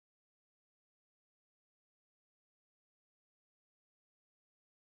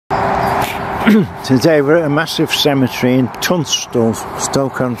Today we're at a massive cemetery in Tunstall,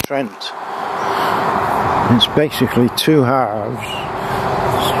 Stoke-on-Trent. It's basically two halves.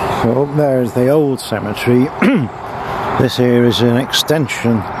 So up there is the old cemetery. This here is an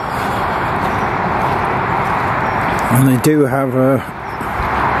extension. And they do have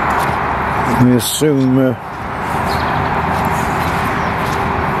we assume,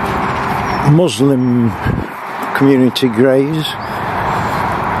 Muslim community graves,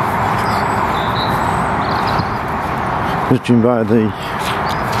 judging by the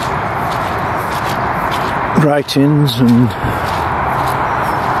writings, and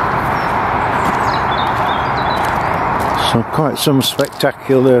so quite some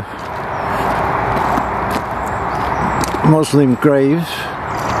spectacular Muslim graves.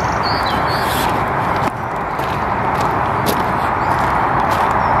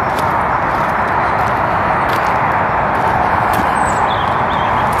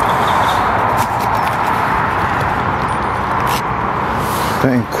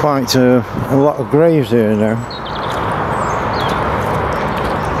 Getting quite a lot of graves here now.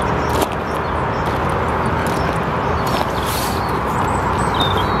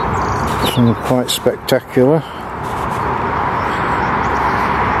 Some are quite spectacular.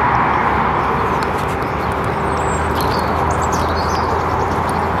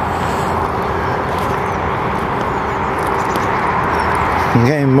 I'm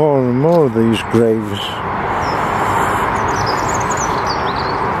getting more and more of these graves.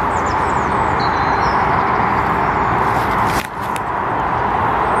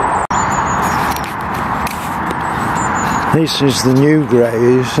 This is the new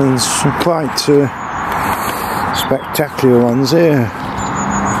graves, and some quite spectacular ones here.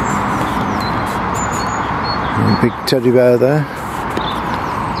 And a big teddy bear there.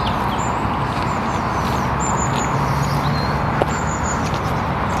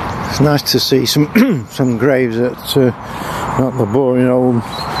 It's nice to see some graves that not the boring old,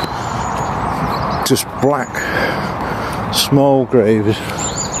 just black, small graves.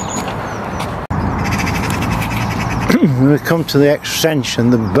 We come to the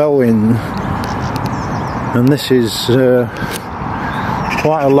extension, the Bowen, and this is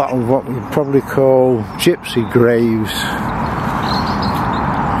quite a lot of what we'd probably call gypsy graves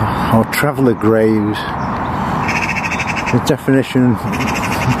or traveller graves. The definition of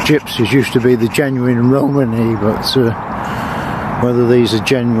gypsies used to be the genuine Romany, but whether these are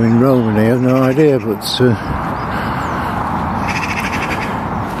genuine Romany I have no idea, but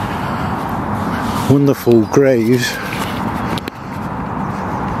wonderful graves.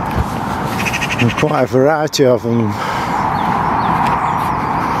 And quite a variety of them.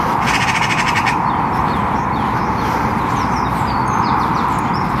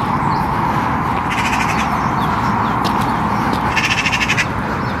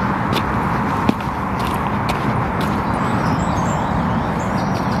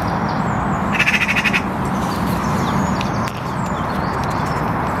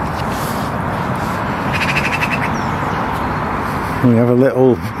 We have a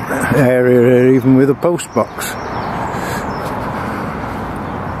little area here even with a post box.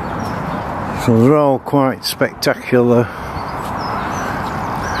 So they're all quite spectacular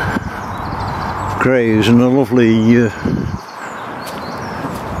graves and a lovely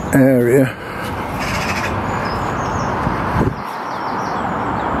area.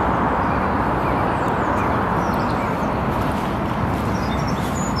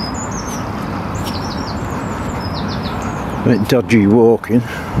 A bit dodgy walking.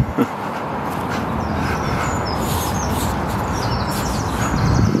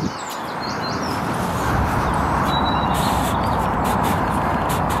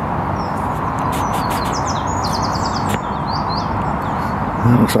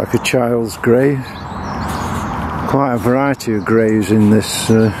 Looks like a child's grave. Quite a variety of graves in this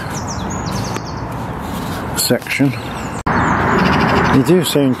section. They do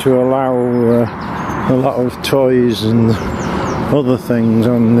seem to allow a lot of toys and other things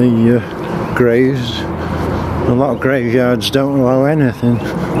on the graves. A lot of graveyards don't allow anything.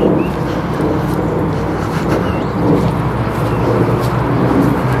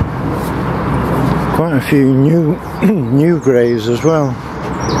 Quite a few new graves as well.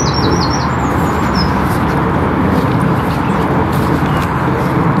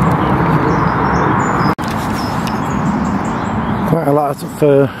 Quite a lot of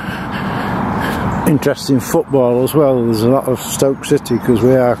interest in football as well. There's a lot of Stoke City because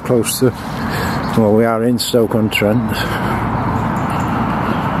we are close to, well, we are in Stoke-on-Trent.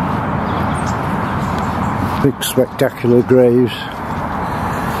 Big spectacular graves.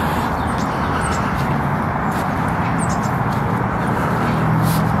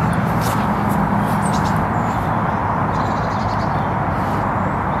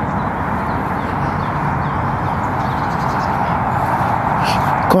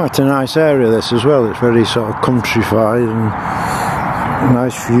 Quite a nice area this as well. It's very sort of countrified and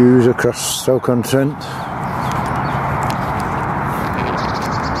nice views across Stoke-on-Trent.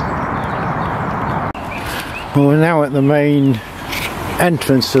 Well, we're now at the main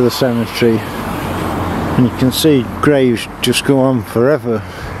entrance to the cemetery, and you can see graves just go on forever.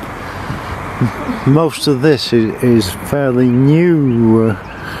 Most of this is fairly new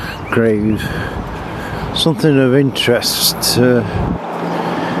graves. Something of interest,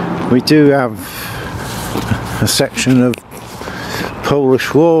 we do have a section of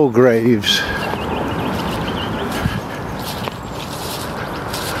Polish War graves.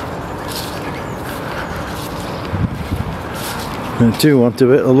 They do want a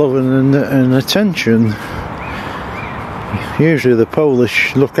bit of loving and attention. Usually the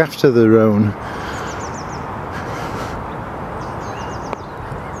Polish look after their own.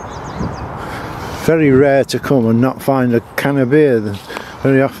 Very rare to come and not find a can of beer.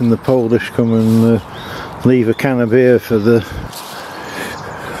 Very often the Polish come and leave a can of beer for the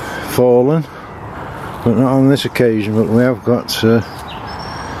fallen, but not on this occasion. But we have got this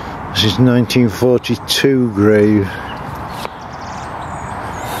is 1942 grave.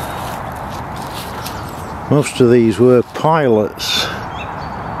 Most of these were pilots,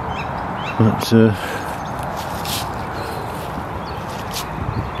 but it's a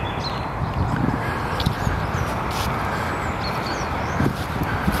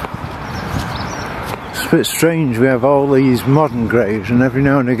bit strange. We have all these modern graves, and every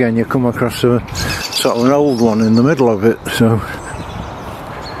now and again you come across a sort of an old one in the middle of it. So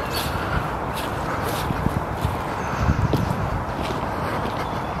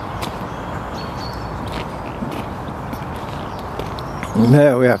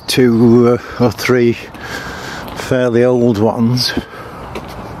there we have two or three fairly old ones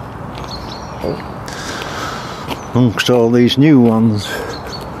amongst all these new ones.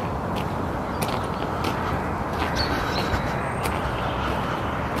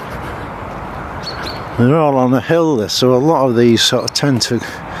 They're all on a hill, so a lot of these sort of tend to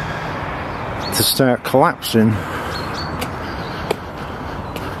start collapsing.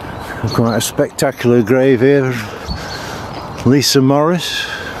 Quite a spectacular grave here. Lisa Morris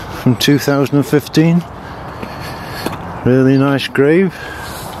from 2015. Really nice grave.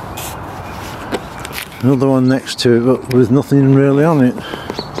 Another one next to it, but with nothing really on it.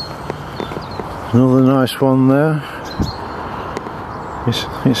 Another nice one there.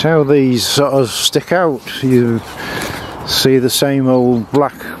 It's how these sort of stick out. You see the same old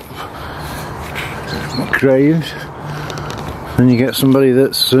black graves, and you get somebody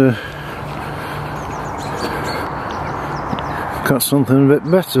that's got something a bit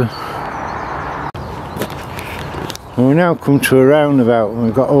better. Well, we now come to a roundabout, and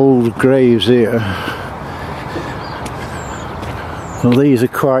we've got old graves here. Well, these are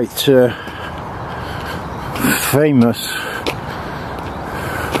quite famous.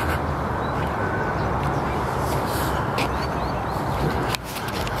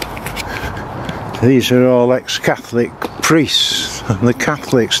 These are all ex-Catholic priests, and the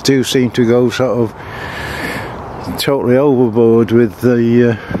Catholics do seem to go sort of totally overboard with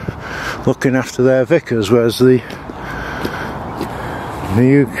the looking after their vicars, whereas the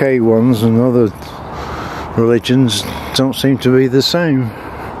UK ones and other religions don't seem to be the same.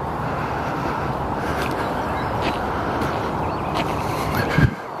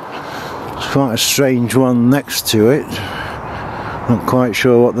 It's quite a strange one next to it. Not quite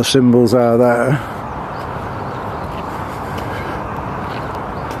sure what the symbols are there.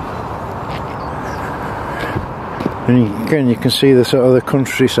 And again, you can see the sort of the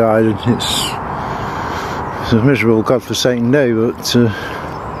countryside, and it's a miserable, godforsaken day, but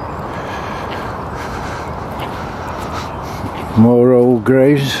more old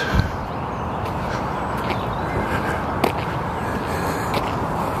graves.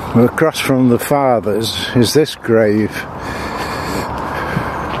 Well, across from the fathers is this grave.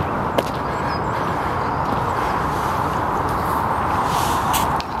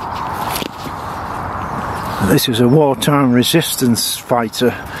 This is a wartime resistance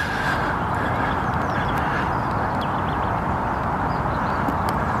fighter.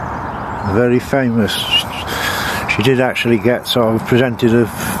 Very famous. She did actually get sort of presented of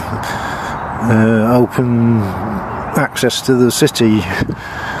open access to the city.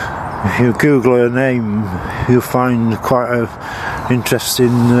 If you Google her name, you'll find quite an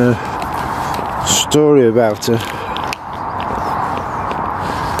interesting story about her.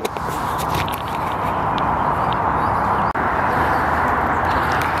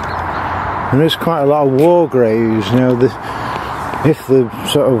 There is quite a lot of war graves now. If the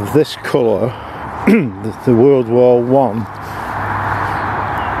sort of this colour, the World War I,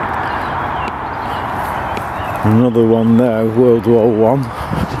 Another one there, World War One.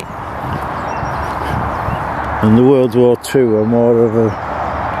 And the World War Two are more of a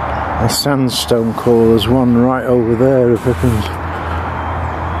sandstone colour. There's one right over there if I can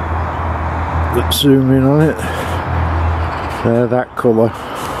zoom in on it. They're that colour.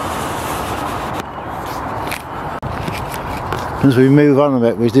 As we move on a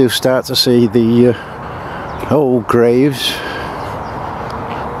bit, we do start to see the old graves.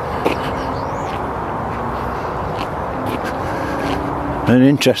 And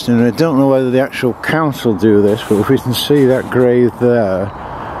interestingly, I don't know whether the actual council do this, but if we can see that grave there,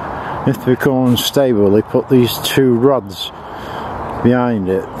 if they become unstable, they put these two rods behind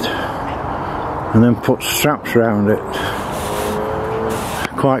it and then put straps around it.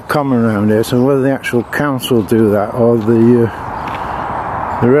 Quite common around here, so whether the actual council do that or the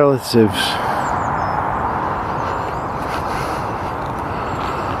relatives.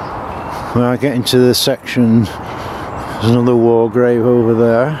 When I get into the section, there's another war grave over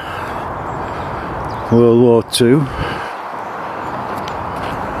there, World War II.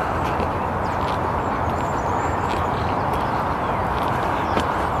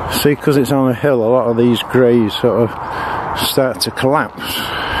 See, because it's on a hill, a lot of these graves sort of start to collapse.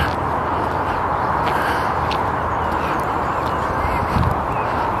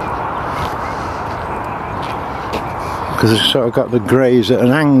 Because it's sort of got the graves at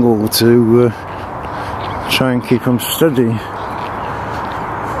an angle to try and keep them steady.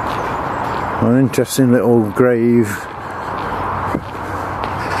 An interesting little grave.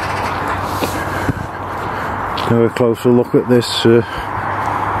 Have a closer look at this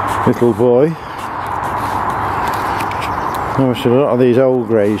little boy. Obviously, a lot of these old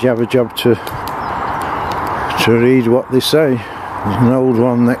graves, you have a job to read what they say. There's an old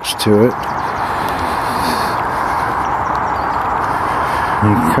one next to it.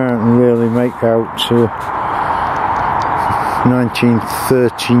 You can't really make out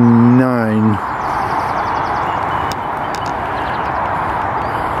 1939.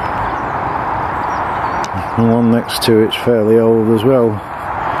 The one next to it's fairly old as well.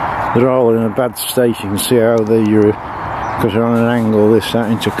 They're all in a bad state. You can see how they, because they're on an angle, they're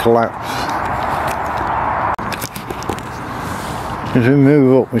starting to collapse. As we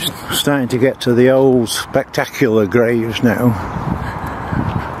move up, we're starting to get to the old spectacular graves now.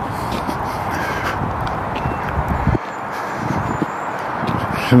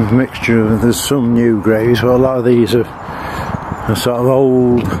 Some mixture of, there's some new graves, but a lot of these are sort of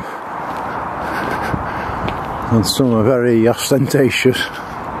old, and some are very ostentatious.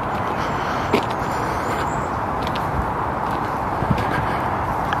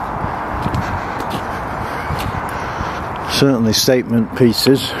 Certainly statement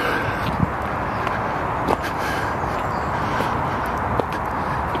pieces.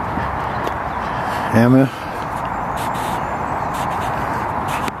 Emma.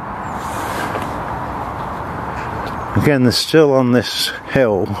 Again, they're still on this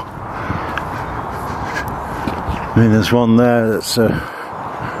hill. I mean, there's one there that's a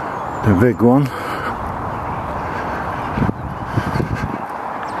big one.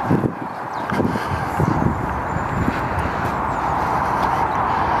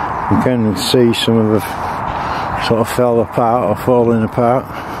 Again, you can see some of them sort of fell apart or falling apart.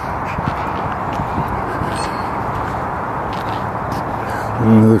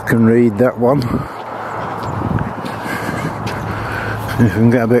 And we can read that one. If we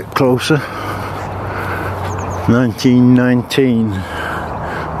can get a bit closer. 1919.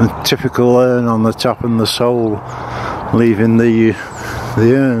 The typical urn on the top and the soul leaving the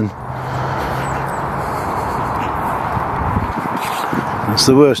urn. It's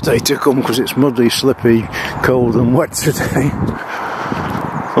the worst day to come because it's muddy, slippy, cold and wet today.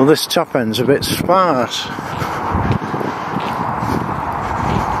 Well, this top end's a bit sparse.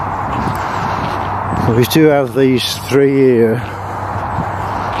 We do have these three here.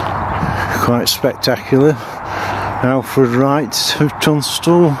 Quite spectacular. Alfred Wright of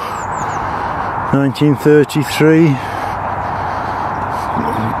Tunstall, 1933.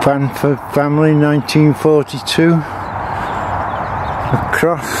 Panford family, 1942. A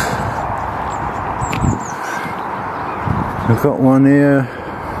cross. I've got one here.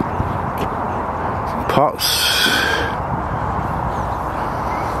 Pots.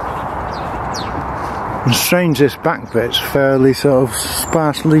 And strange, this back bit's fairly sort of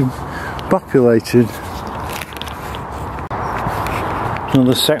sparsely populated.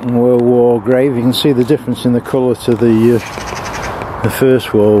 Another Second World War grave. You can see the difference in the colour to the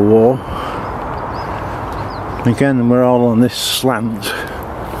First World War. Again, we're all on this slant.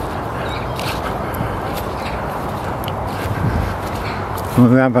 We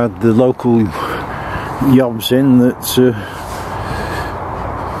have had the local yobs in that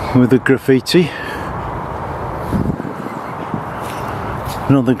with the graffiti.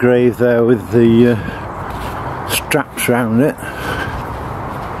 Another grave there with the straps around it.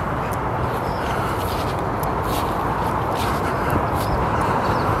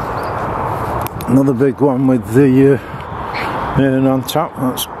 Another big one with the urn on top.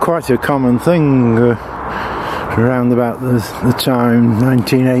 That's quite a common thing around about the time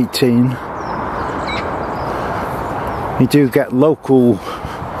 1918. You do get local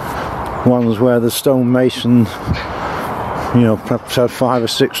ones where the stonemason, you know, perhaps had 5 or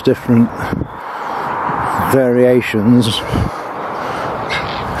 6 different variations.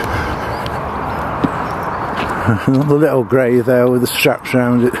 Another little grave there with the straps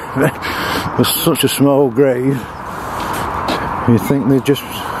around it. It was such a small grave, you'd think they'd just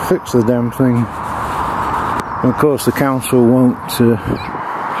fix the damn thing. Of course the council won't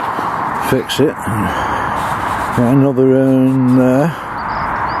fix it. Got another urn there.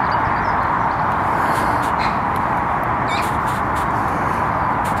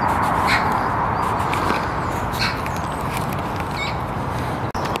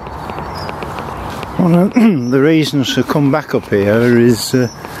 One of the reasons to come back up here is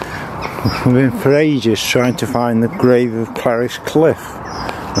we've been for ages trying to find the grave of Claris Cliff,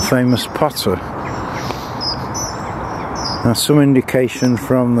 the famous potter. Now, some indication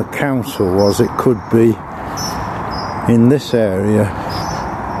from the council was it could be in this area.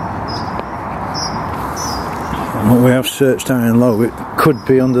 But we have searched high and low, it could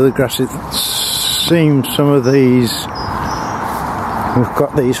be under the grass. It seems some of these, we've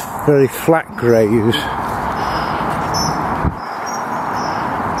got these very flat graves.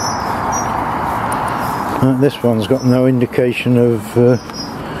 This one's got no indication of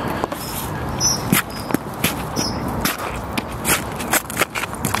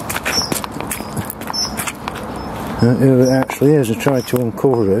who it actually is. I tried to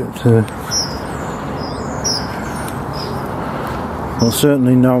uncover it. Well,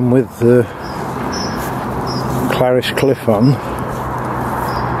 certainly none with Claris Cliff on.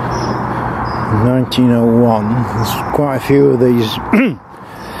 1901. There's quite a few of these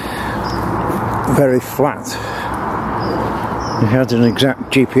very flat. If you had an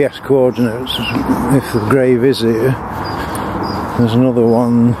exact GPS coordinates, if the grave is here. There's another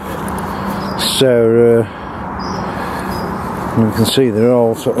one, Sarah. You can see they're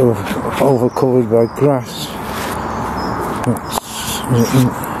all sort of overcovered by grass. That's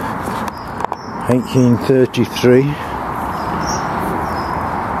 1833.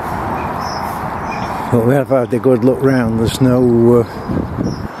 But we have had a good look round. There's no,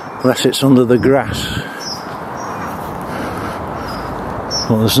 unless it's under the grass.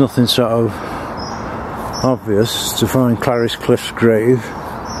 Well, there's nothing sort of obvious to find Claris Cliff's grave.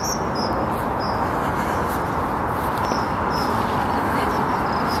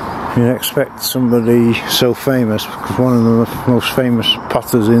 You'd expect somebody so famous, because one of the most famous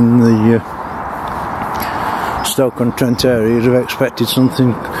potters in the Stoke-on-Trent area, you'd have expected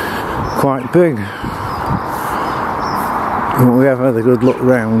something quite big. But we have had a good look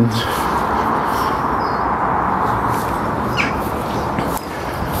round.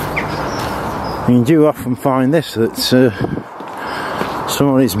 You do often find this, that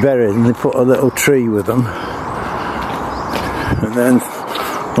someone is buried and they put a little tree with them, and then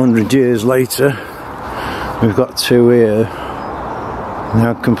 100 years later we've got 2 here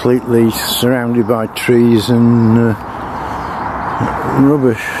now completely surrounded by trees and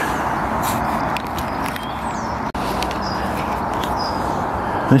rubbish.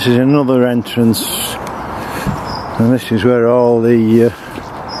 This is another entrance, and this is where all the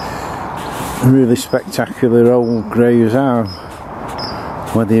really spectacular old graves are.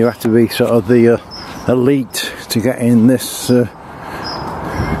 Whether you have to be sort of the elite to get in this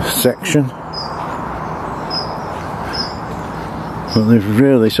section, but they've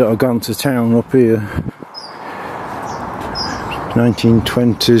really sort of gone to town up here.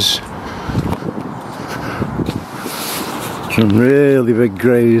 1920s, some really big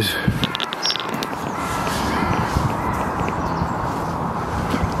graves.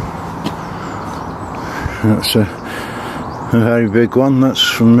 That's a very big one. That's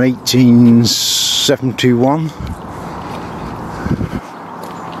from 1871.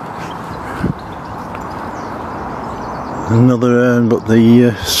 Another urn, but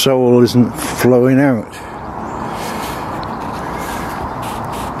the soul isn't flowing out.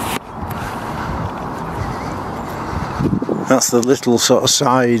 That's the little sort of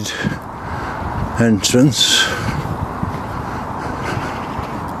side entrance.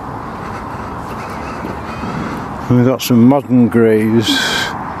 And we've got some modern graves.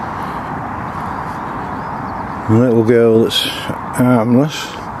 A little girl that's harmless.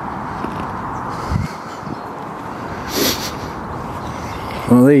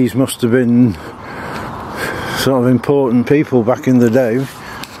 Well, these must have been sort of important people back in the day.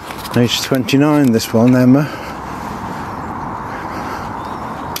 Age 29, this one, Emma.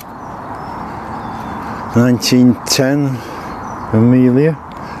 1910, Amelia.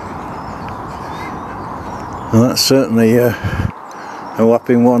 Well, that's certainly a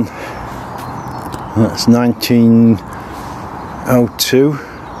whopping one. That's 1902.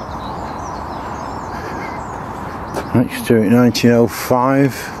 Next to it,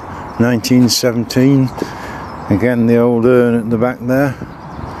 1905, 1917. Again, the old urn at the back there.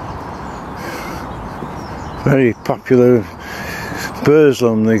 Very popular.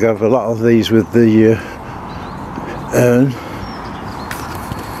 Burslem, they have a lot of these with the urn.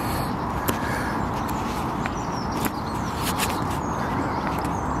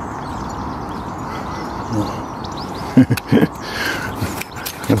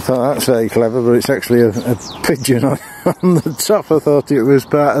 I thought that's very clever, but it's actually a pigeon on the top. I thought it was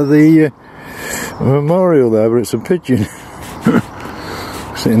part of the memorial there, but it's a pigeon.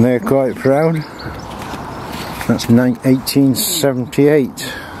 Sitting there quite proud. That's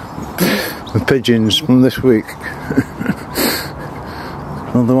 1878. The pigeons from this week.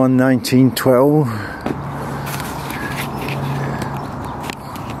 Another one, 1912.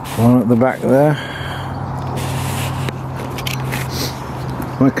 One at the back there.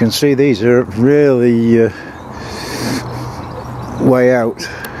 I can see these are really way out.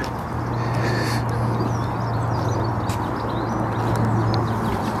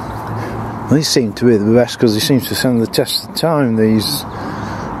 These seem to be the best because they seem to stand the test of time, these,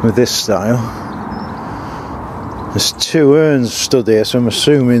 with this style. There's two urns stood here, so I'm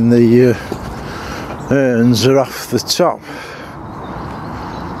assuming the urns are off the top.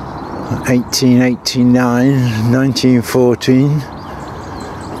 1889, 1914.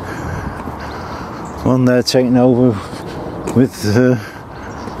 One there taken over with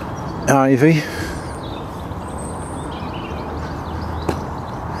ivy.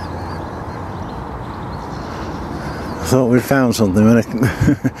 I thought we'd found something, a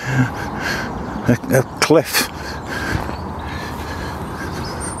cliff.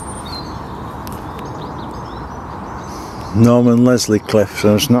 Norman Leslie Cliff,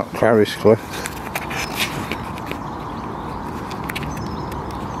 so it's not Claris Cliff.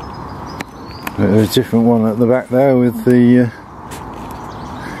 There's a different one at the back there with the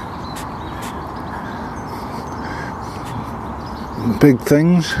big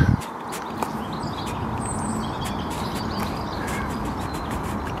things.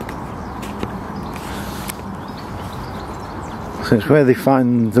 So it's where they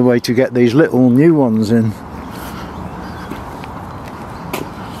find the way to get these little new ones in.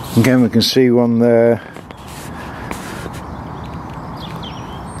 Again, we can see one there.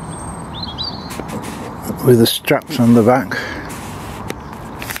 With the straps on the back.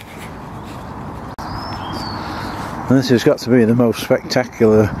 And this has got to be the most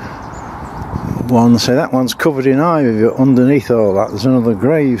spectacular one. So that one's covered in ivy underneath all that. There's another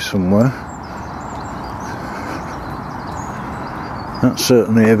grave somewhere. That's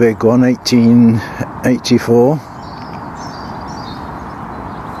certainly a big one, 1884.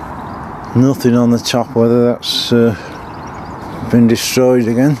 Nothing on the top, whether that's been destroyed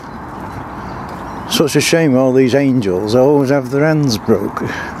again. Such a shame all these angels always have their hands broke.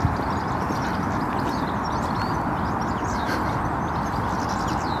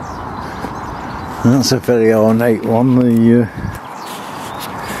 That's a very ornate one, the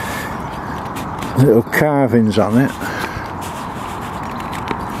little carvings on it.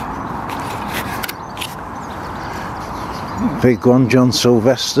 Big one, John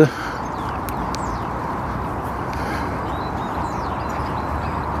Sylvester.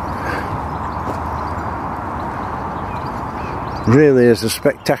 Really is a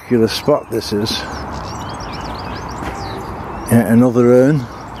spectacular spot, this is. Yet another urn.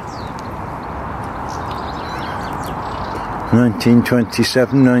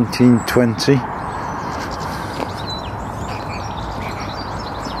 1927, 1920.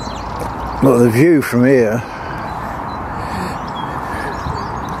 But the view from here,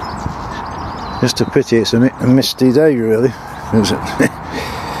 just a pity it's a misty day really. It's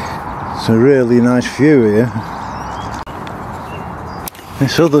a really nice view here.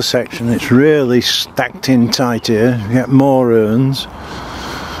 This other section, it's really stacked in tight here. You get more urns.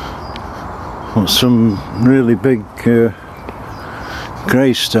 But some really big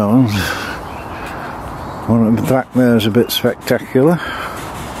gravestones. One at the back there is a bit spectacular.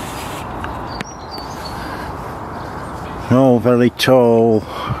 All very tall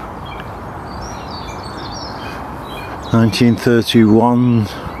 1931,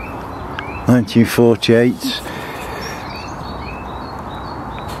 1948.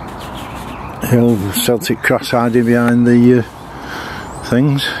 The old Celtic cross hiding behind the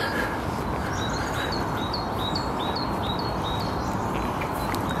things.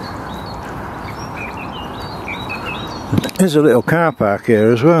 There's a little car park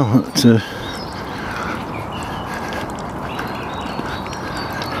here as well.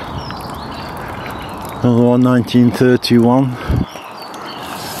 Another one, 1931.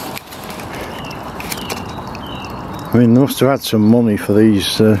 I mean, they must have had some money for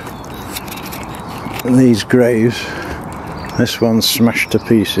these graves. This one's smashed to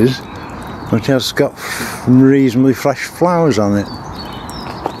pieces, but it has got reasonably fresh flowers on it.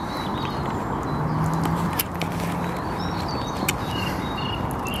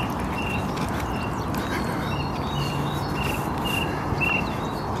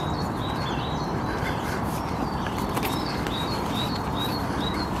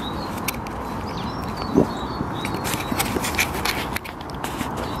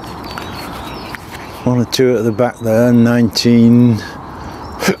 One or two at the back there,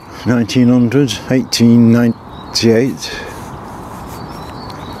 1900s, 1898.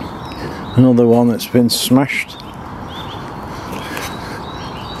 Another one that's been smashed.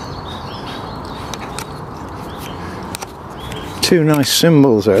 Two nice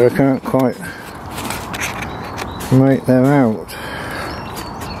symbols there, I can't quite make them out.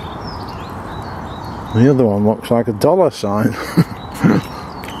 The other one looks like a dollar sign.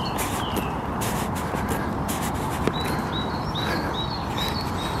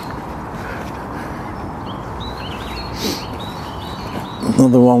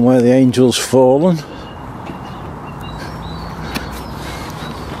 Another one where the angel's fallen.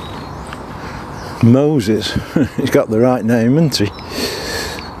 Moses, he's got the right name, hasn't he?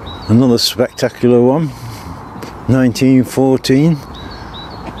 Another spectacular one, 1914.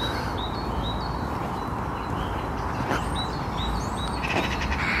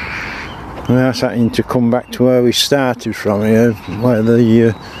 We are starting to come back to where we started from here, where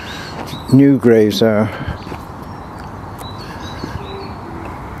the new graves are.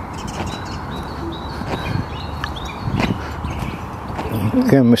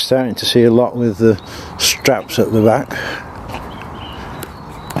 Again, we're starting to see a lot with the straps at the back.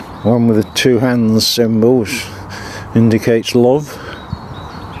 One with the two hands symbol, which indicates love.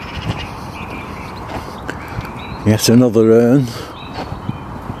 Yet another urn.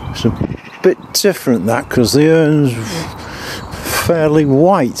 It's a bit different, that, because the urn's fairly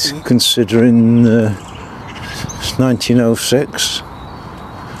white considering it's 1906.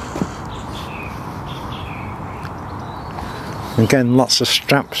 Again, lots of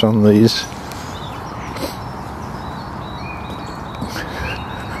straps on these.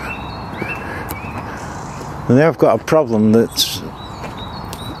 And they have got a problem that's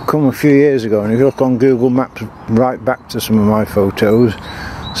come a few years ago, and if you look on Google Maps right back to some of my photos,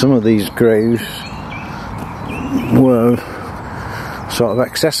 some of these graves were sort of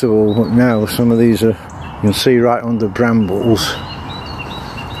accessible, but now some of these are, you can see, right under brambles.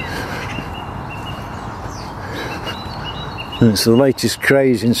 And it's the latest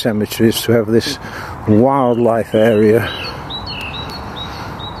craze in cemeteries to have this wildlife area,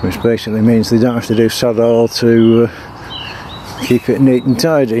 which basically means they don't have to do sod all to keep it neat and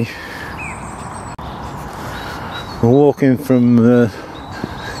tidy. We're walking from the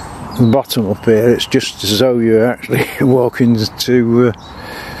bottom up here. It's just as though you're actually walking to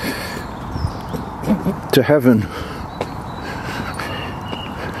heaven.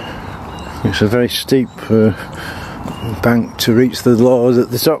 It's a very steep bank to reach the Lord at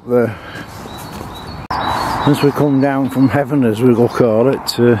the top there. As we come down from heaven, as we'll call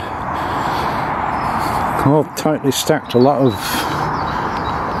it, all tightly stacked, a lot of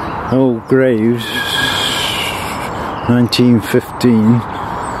old graves. 1915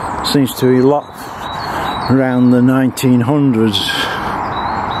 seems to be a lot around the 1900s.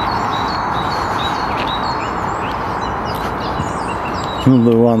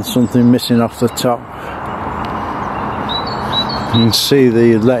 Another one, something missing off the top. You can see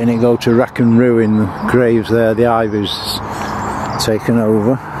the letting it go to rack and ruin, the graves there, the ivy's taken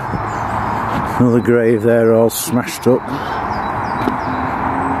over. Another grave there all smashed up.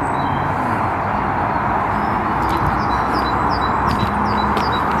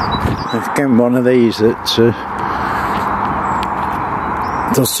 Again, one of these that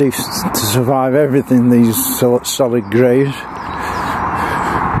does seem to survive everything, these solid graves.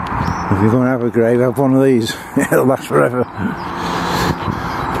 If you're going to have a grave, have one of these, it'll last forever.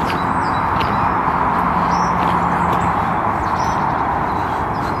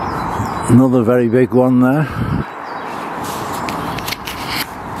 Another very big one there.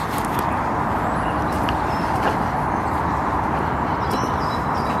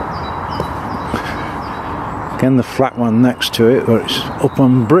 Again, the flat one next to it, but it's up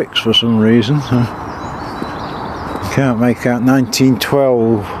on bricks for some reason. So can't make out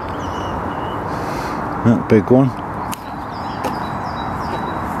 1912. That big one.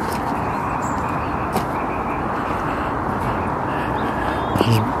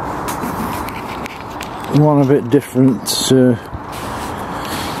 One a bit different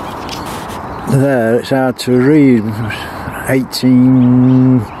there, it's hard to read.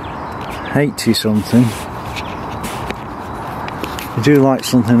 1880 something. I do like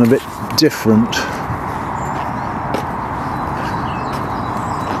something a bit different.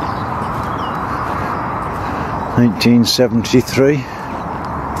 (1873).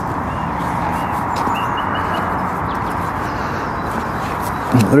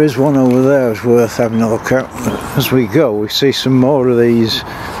 There is one over there that's worth having a look at. As we go, we see some more of these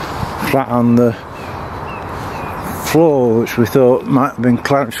flat on the floor, which we thought might have been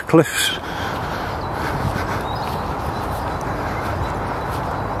Claris Cliffs.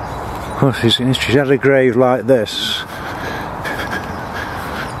 Of course, if she's had a grave like this,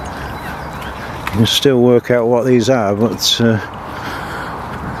 you can still work out what these are, but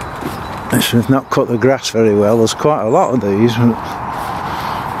they've not cut the grass very well. There's quite a lot of these.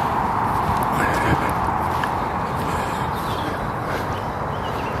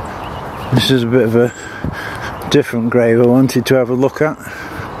 This is a bit of a different grave I wanted to have a look at.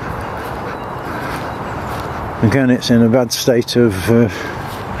 Again, it's in a bad state of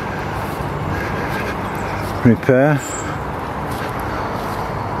repair.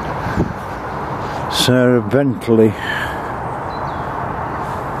 Sarah Bentley.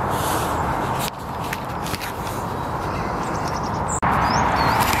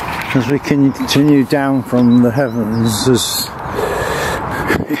 As we continue down from the heavens,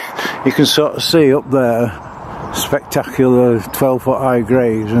 you can sort of see up there spectacular 12-foot high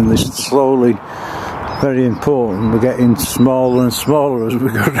graves, and they're slowly, very important, we're getting smaller and smaller as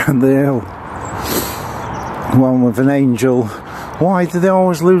we go down the hill. One with an angel. Why do they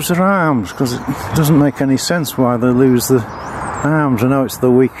always lose their arms? Because it doesn't make any sense why they lose the arms. I know it's the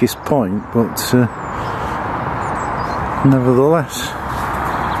weakest point, but nevertheless.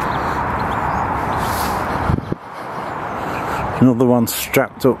 Another one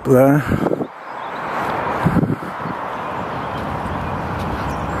strapped up there.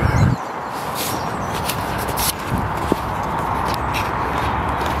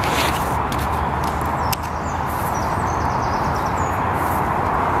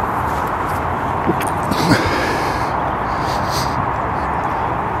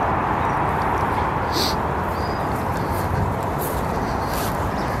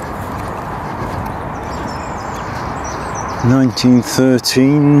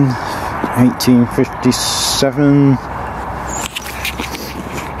 (1913), 1857.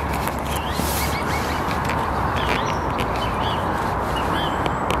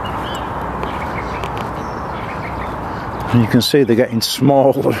 And you can see they're getting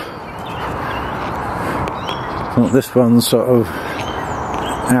smaller. But this one's sort of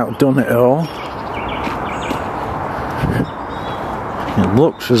outdone it all. It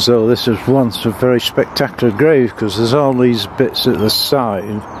looks as though this was once a very spectacular grave, because there's all these bits at the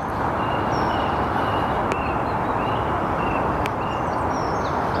side.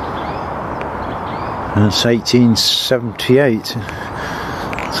 And it's 1878.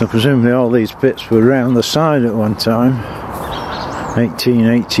 So presumably all these bits were around the side at one time.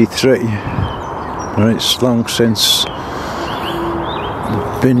 1883. But it's long since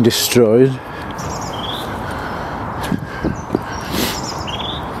been destroyed.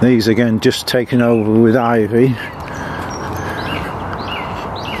 These again just taken over with ivy.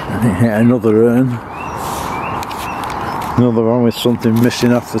 And hit another urn. Another one with something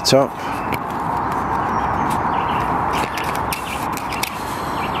missing off the top.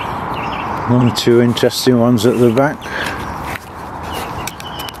 One or two interesting ones at the back.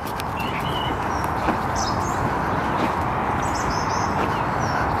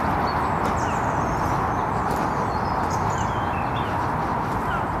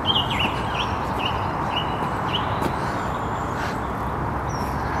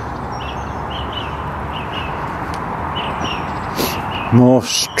 More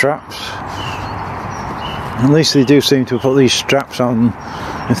straps. At least they do seem to put these straps on.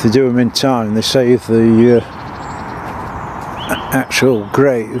 If they do them in time, they save the actual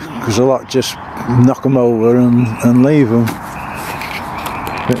grave, because a lot just knock them over and leave them.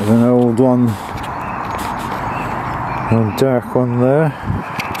 Bit of an old one, old dark one there.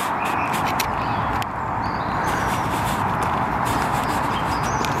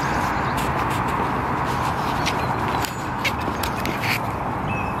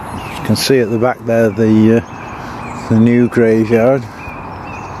 You can see at the back there the the new graveyard.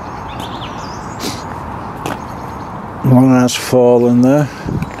 One has fallen there.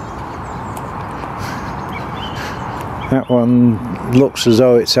 That one looks as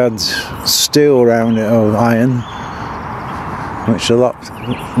though it's had steel around it, or iron, which a lot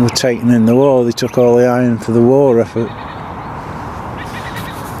were taken in the war. They took all the iron for the war effort.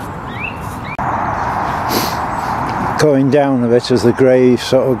 Going down a bit as the graves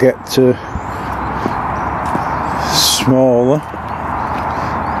sort of get smaller.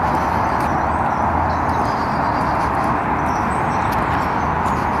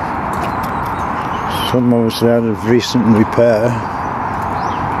 Some obviously had a recent repair.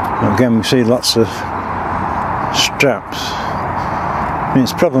 Again, we see lots of straps. I mean,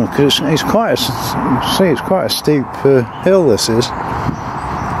 it's a problem because it's quite a steep hill. This is,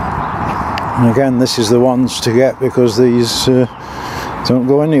 and again, this is the ones to get because these don't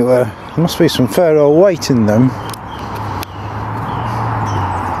go anywhere. There must be some fair old weight in them.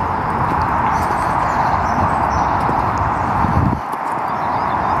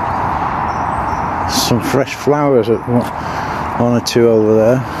 Some fresh flowers at one or two over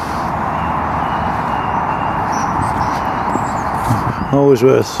there. Always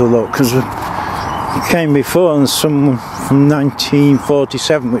worth a look, because it came before, and some from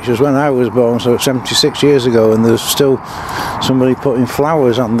 1947, which was when I was born, so it's 76 years ago, and there's still somebody putting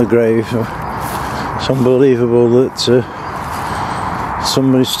flowers on the grave. It's unbelievable that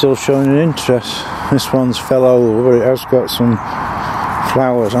somebody's still showing an interest. This one's fell over, it has got some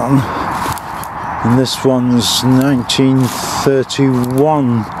flowers on. And this one's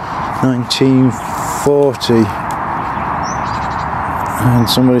 1931, 1940, and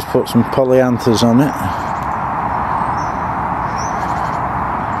somebody's put some polyanthus on it.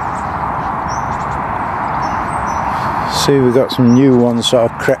 See, we've got some new ones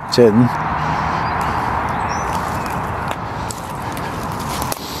sort of crept in.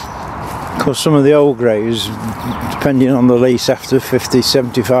 Of course, some of the old graves, depending on the lease, after 50,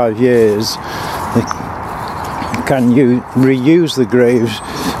 75 years, they can reuse the graves.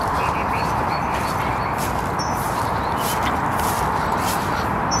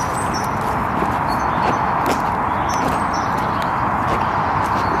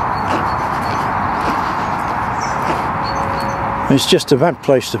 It's just a bad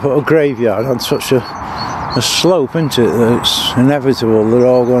place to put a graveyard on such a slope, isn't it? That it's inevitable they're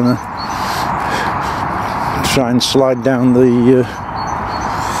all going to try and slide down the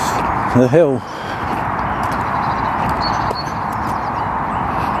hill.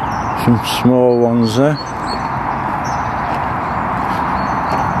 Some small ones there.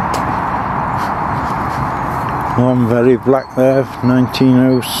 One very black there,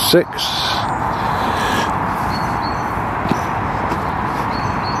 1906.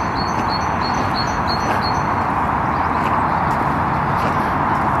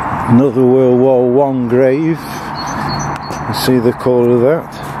 Another World War I grave. You see the colour of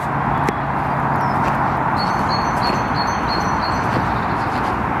that.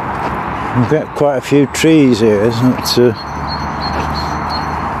 We've got quite a few trees here, isn't it?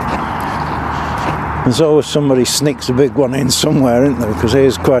 There's always somebody sneaks a big one in somewhere, isn't there? Because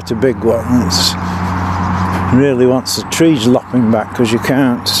here's quite a big one. It really wants the trees lopping back, because you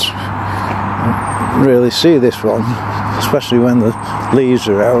can't really see this one, especially when the leaves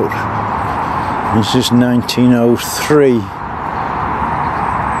are out. This is 1903.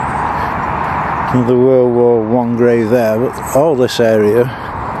 Another World War I grave there, but all this area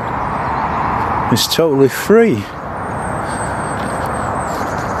is totally free.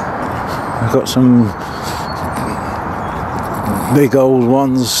 I've got some big old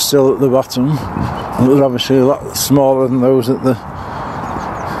ones still at the bottom. They're obviously a lot smaller than those at the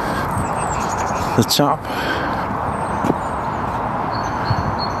top.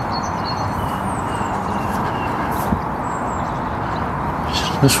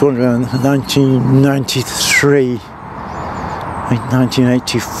 This one around 1993,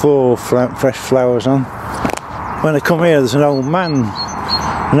 1984, fresh flowers on. When I come here, there's an old man,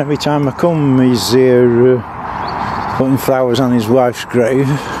 and every time I come, he's here putting flowers on his wife's grave.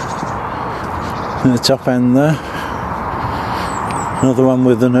 At the top end there, another one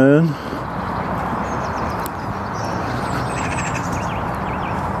with an urn.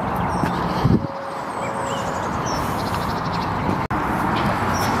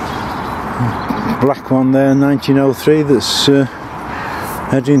 Black one there, 1903, that's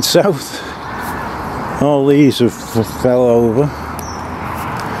heading south. All these have fell over.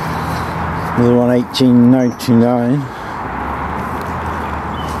 Another one, 1899.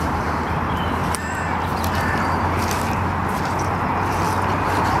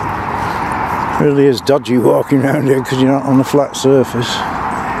 Really is dodgy walking around here because you're not on a flat surface.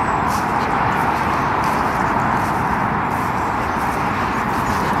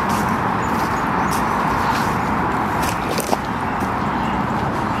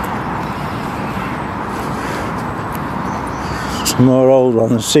 Some more old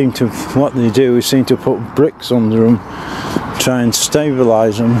ones seem to, what they do is seem to put bricks under them, try and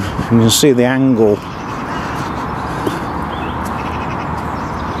stabilise them. You can see the angle.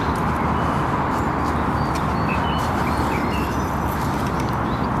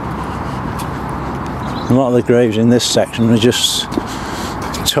 A lot of the graves in this section are just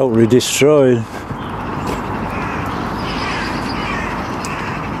totally destroyed.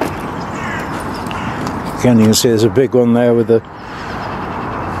 Again, you can see there's a big one there with a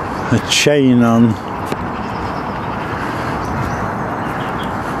chain on.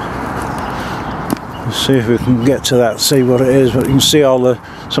 Let's see if we can get to that, see what it is. But you can see all the,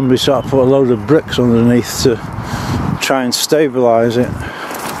 somebody sort of put a load of bricks underneath to try and stabilise it.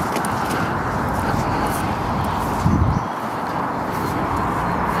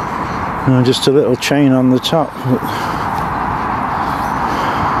 And just a little chain on the top.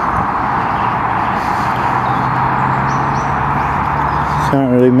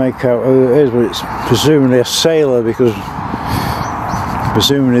 Can't really make out who it is, but it's presumably a sailor, because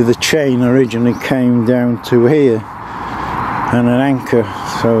presumably the chain originally came down to here and an anchor,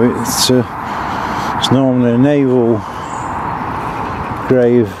 so it's normally a naval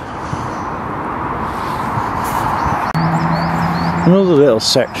grave. Another little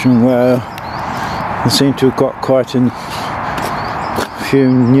section where they seem to have got quite a few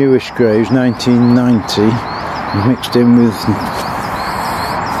newish graves, 1990, mixed in with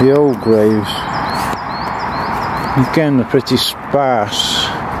the old graves. Again, a pretty sparse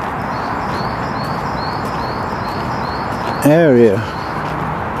area.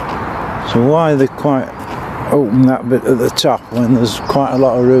 So why they quite open that bit at the top when there's quite a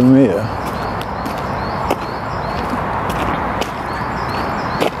lot of room here?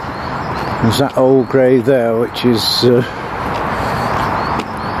 There's that old grave there, which is I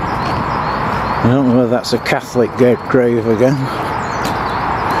don't know whether that's a Catholic grave again.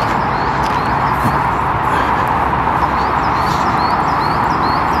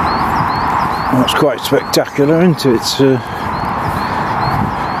 That's quite spectacular, isn't it? It's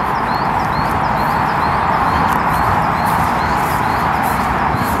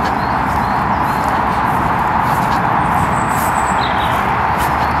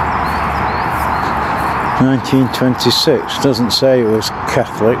 (1926). Doesn't say it was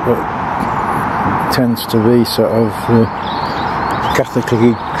Catholic, but it tends to be sort of Catholic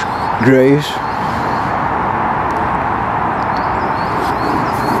graves.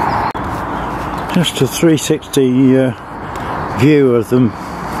 Just a 360 view of the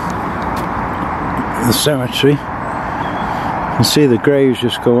cemetery. You can see the graves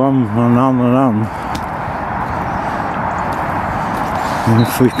just go on and on and on. And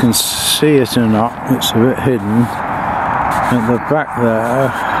if we can see it or not, it's a bit hidden. At the back there,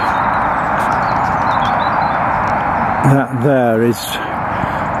 that there is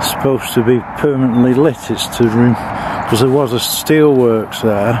supposed to be permanently lit. It's to because there was a steelworks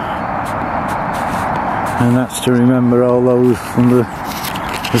there, and that's to remember all those from the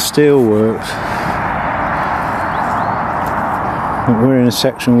steelworks. But we're in a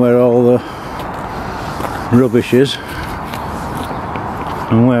section where all the rubbish is,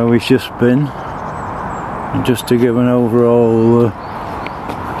 and where we've just been, and just to give an overall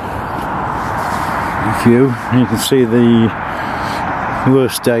view. And you can see the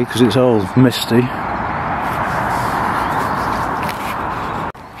worst day because it's all misty.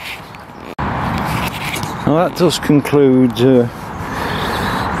 Well, that does conclude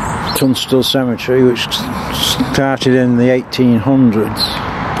Tunstall Cemetery, which started in the 1800s.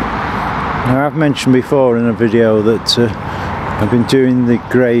 Now, I've mentioned before in a video that I've been doing the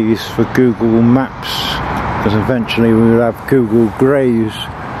graves for Google Maps, because eventually we will have Google Graves,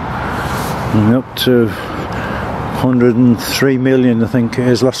 and up to 103 million I think it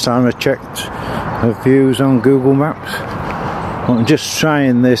is last time I checked of views on Google Maps. But I'm just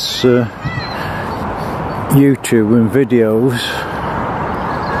trying this YouTube and videos,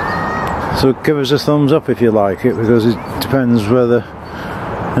 so give us a thumbs up if you like it, because it depends whether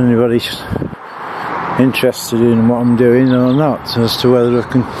anybody's interested in what I'm doing or not, as to whether I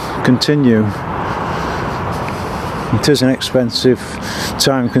can continue. It is an expensive,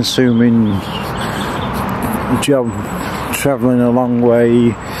 time-consuming job, travelling a long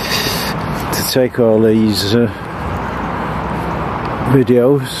way to take all these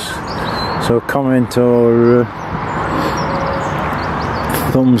videos. So comment or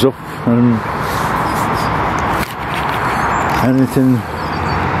thumbs up and anything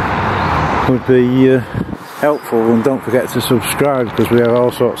would be helpful, and don't forget to subscribe because we have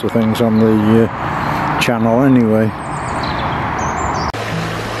all sorts of things on the channel anyway.